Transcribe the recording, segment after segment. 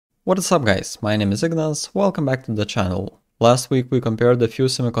What is up guys, my name is Ignas, welcome back to the channel. Last week we compared a few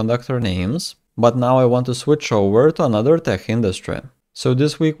semiconductor names, but now I want to switch over to another tech industry. So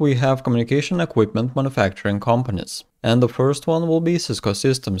this week we have communication equipment manufacturing companies. And the first one will be Cisco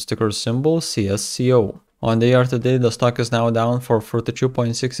Systems, ticker symbol CSCO. On the year to date the stock is now down for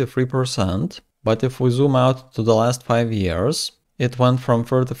 42.63%, but if we zoom out to the last 5 years, it went from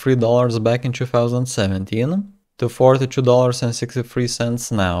 $33 back in 2017 to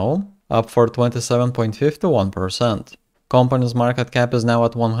 $42.63 now, up for 27.51%. Company's market cap is now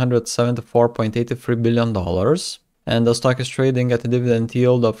at $174.83 billion, and the stock is trading at a dividend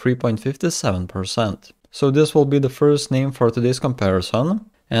yield of 3.57%. So this will be the first name for today's comparison,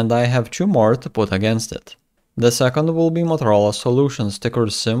 and I have two more to put against it. The second will be Motorola Solutions, ticker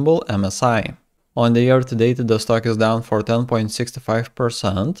symbol MSI. On the year to date the stock is down for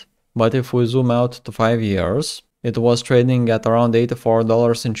 10.65%, but if we zoom out to 5 years, it was trading at around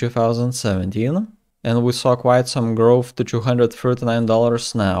 $84 in 2017, and we saw quite some growth to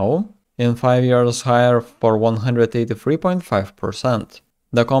 $239 now, in 5 years higher for 183.5%.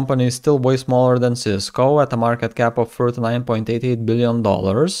 The company is still way smaller than Cisco at a market cap of $39.88 billion,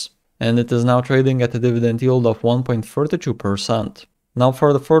 and it is now trading at a dividend yield of 1.32%. Now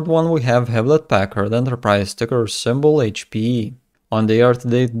for the third one we have Hewlett Packard Enterprise, ticker symbol HPE. On the year to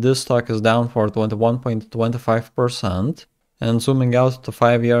date this stock is down for 21.25%, and zooming out to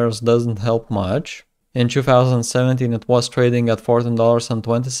 5 years doesn't help much. In 2017 it was trading at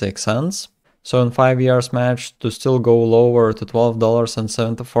 $14.26, so in 5 years managed to still go lower to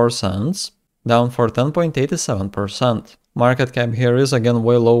 $12.74, down for 10.87%. Market cap here is again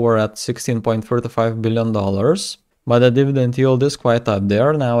way lower at $16.35 billion, but the dividend yield is quite up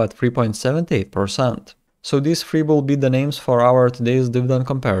there now at 3.78%. So these three will be the names for our today's dividend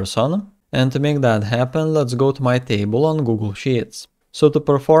comparison, and to make that happen let's go to my table on Google Sheets. So to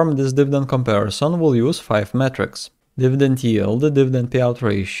perform this dividend comparison we'll use 5 metrics: dividend yield, dividend payout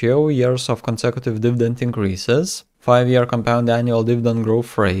ratio, years of consecutive dividend increases, 5-year compound annual dividend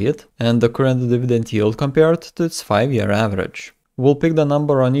growth rate, and the current dividend yield compared to its 5-year average. We'll pick the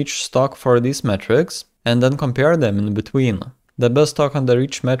number on each stock for these metrics and then compare them in between. The best stock under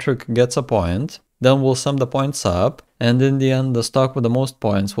each metric gets a point, then we'll sum the points up, and in the end the stock with the most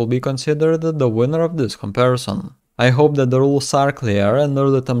points will be considered the winner of this comparison. I hope that the rules are clear, and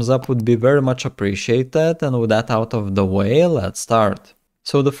early thumbs up would be very much appreciated, and with that out of the way, let's start.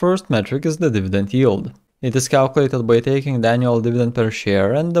 So the first metric is the dividend yield. It is calculated by taking the annual dividend per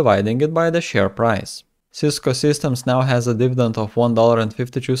share and dividing it by the share price. Cisco Systems now has a dividend of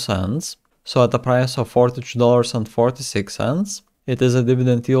 $1.52, so at a price of $42.46, it is a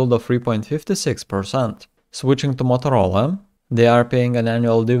dividend yield of 3.56%. Switching to Motorola, they are paying an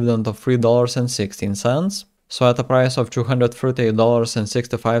annual dividend of $3.16, so at a price of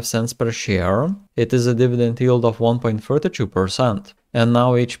 $238.65 per share, it is a dividend yield of 1.32%. And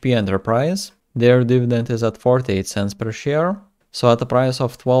now HP Enterprise, their dividend is at 48 cents per share, so at a price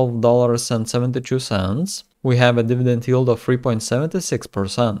of $12.72, we have a dividend yield of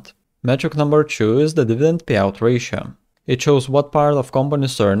 3.76%. Metric number 2 is the dividend payout ratio. It shows what part of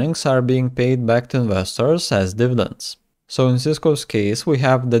company's earnings are being paid back to investors as dividends. So in Cisco's case, we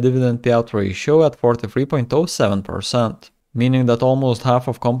have the dividend payout ratio at 43.07%, meaning that almost half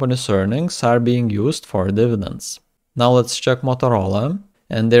of company's earnings are being used for dividends. Now let's check Motorola,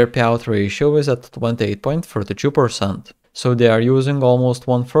 and their payout ratio is at 28.32%, so they are using almost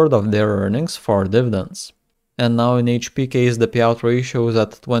 1/3 of their earnings for dividends. And now in HP case the payout ratio is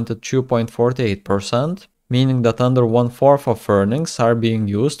at 22.48%, meaning that under 1/4 of earnings are being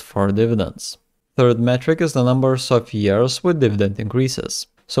used for dividends. Third metric is the numbers of years with dividend increases.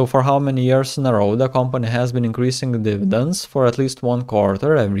 So for how many years in a row the company has been increasing dividends for at least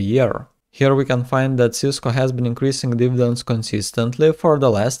 1/4 every year. Here we can find that Cisco has been increasing dividends consistently for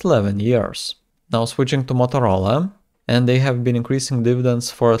the last 11 years. Now switching to Motorola, and they have been increasing dividends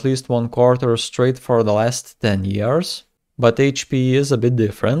for at least 1/4 straight for the last 10 years, but HP is a bit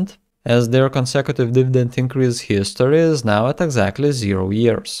different, as their consecutive dividend increase history is now at exactly 0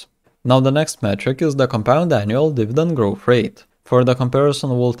 years. Now the next metric is the compound annual dividend growth rate. For the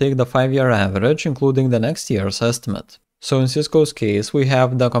comparison we'll take the 5-year average including the next year's estimate. So in Cisco's case we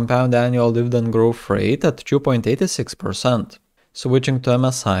have the compound annual dividend growth rate at 2.86%. Switching to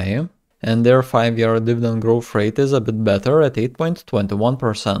MSI, and their 5-year dividend growth rate is a bit better at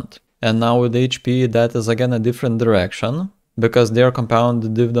 8.21%. And now with HP that is again a different direction, because their compound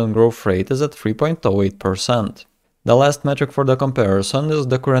dividend growth rate is at 3.08%. The last metric for the comparison is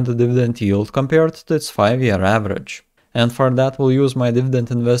the current dividend yield compared to its 5-year average. And for that we'll use my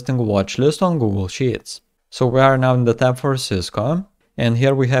dividend investing watch list on Google Sheets. So we are now in the tab for Cisco, and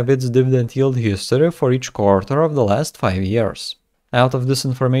here we have its dividend yield history for each quarter of the last 5 years. Out of this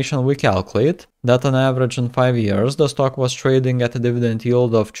information we calculate that on average in 5 years the stock was trading at a dividend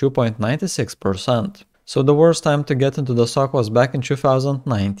yield of 2.96%. So the worst time to get into the stock was back in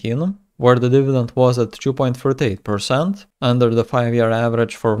 2019, where the dividend was at 2.38%, under the 5-year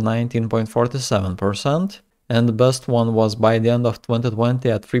average for 19.47%, and the best one was by the end of 2020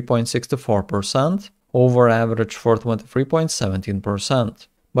 at 3.64%, over average for 23.17%.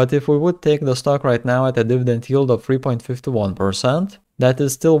 But if we would take the stock right now at a dividend yield of 3.51%, that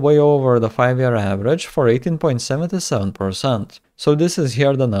is still way over the 5-year average for 18.77%. So this is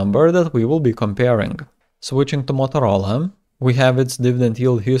here the number that we will be comparing. Switching to Motorola, we have its dividend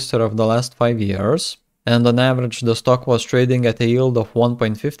yield history of the last 5 years, and on average the stock was trading at a yield of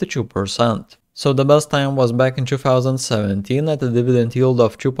 1.52%. So the best time was back in 2017 at a dividend yield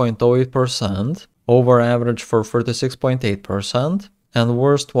of 2.08%, over average for 36.8%, and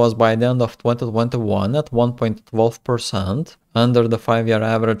worst was by the end of 2021 at 1.12%, under the 5-year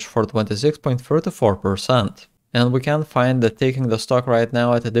average for 26.34%. And we can find that taking the stock right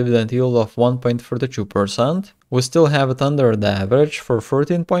now at a dividend yield of 1.32%, we still have it under the average for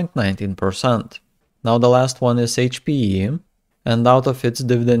 13.19%. Now the last one is HPE, and out of its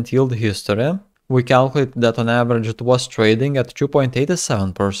dividend yield history, we calculate that on average it was trading at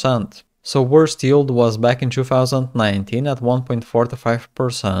 2.87%. So worst yield was back in 2019 at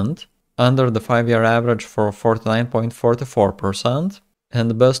 1.45%, under the 5-year average for 49.44%, and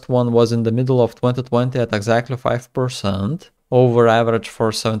the best one was in the middle of 2020 at exactly 5%, over average for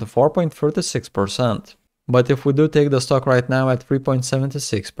 74.36%. But if we do take the stock right now at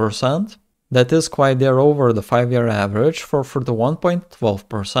 3.76%, that is quite there over the 5-year average for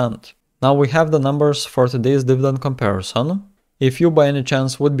 41.12%. Now we have the numbers for today's dividend comparison. If you by any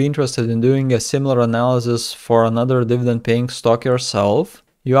chance would be interested in doing a similar analysis for another dividend paying stock yourself,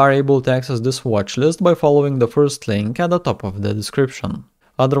 you are able to access this watchlist by following the first link at the top of the description.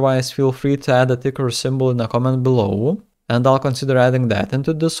 Otherwise, feel free to add a ticker symbol in a comment below, and I'll consider adding that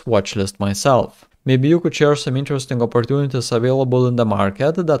into this watchlist myself. Maybe you could share some interesting opportunities available in the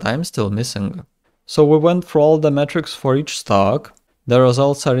market that I'm still missing. So we went through all the metrics for each stock, the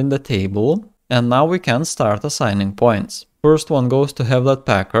results are in the table, and now we can start assigning points. First one goes to Hewlett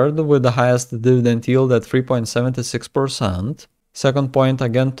Packard with the highest dividend yield at 3.76%. Second point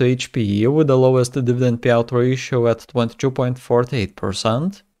again to HPE with the lowest dividend payout ratio at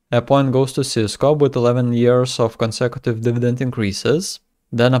 22.48%. A point goes to Cisco with 11 years of consecutive dividend increases.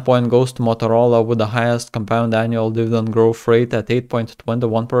 Then a point goes to Motorola with the highest compound annual dividend growth rate at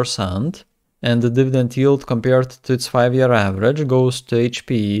 8.21%. And the dividend yield compared to its 5-year average goes to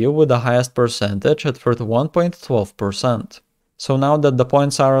HPE with the highest percentage at 31.12%. So now that the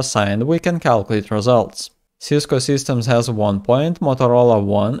points are assigned, we can calculate results. Cisco Systems has 1 point, Motorola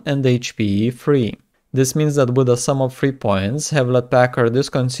 1, and HPE 3. This means that with a sum of 3 points, Hewlett Packard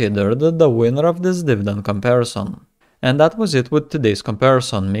is considered the winner of this dividend comparison. And that was it with today's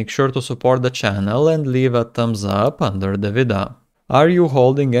comparison. Make sure to support the channel and leave a thumbs up under the video. Are you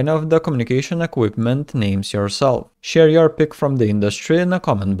holding any of the communication equipment names yourself? Share your pick from the industry in a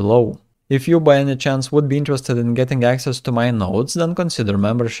comment below. If you by any chance would be interested in getting access to my notes, then consider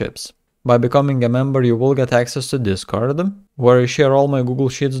memberships. By becoming a member you will get access to Discord, where I share all my Google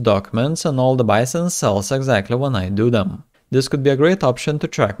Sheets documents and all the buys and sells exactly when I do them. This could be a great option to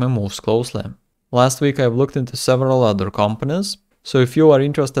track my moves closely. Last week I've looked into several other companies, so if you are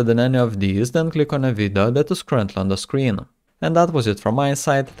interested in any of these, then click on a video that is currently on the screen. And that was it from my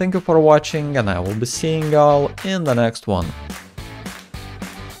side. Thank you for watching, and I will be seeing y'all in the next one.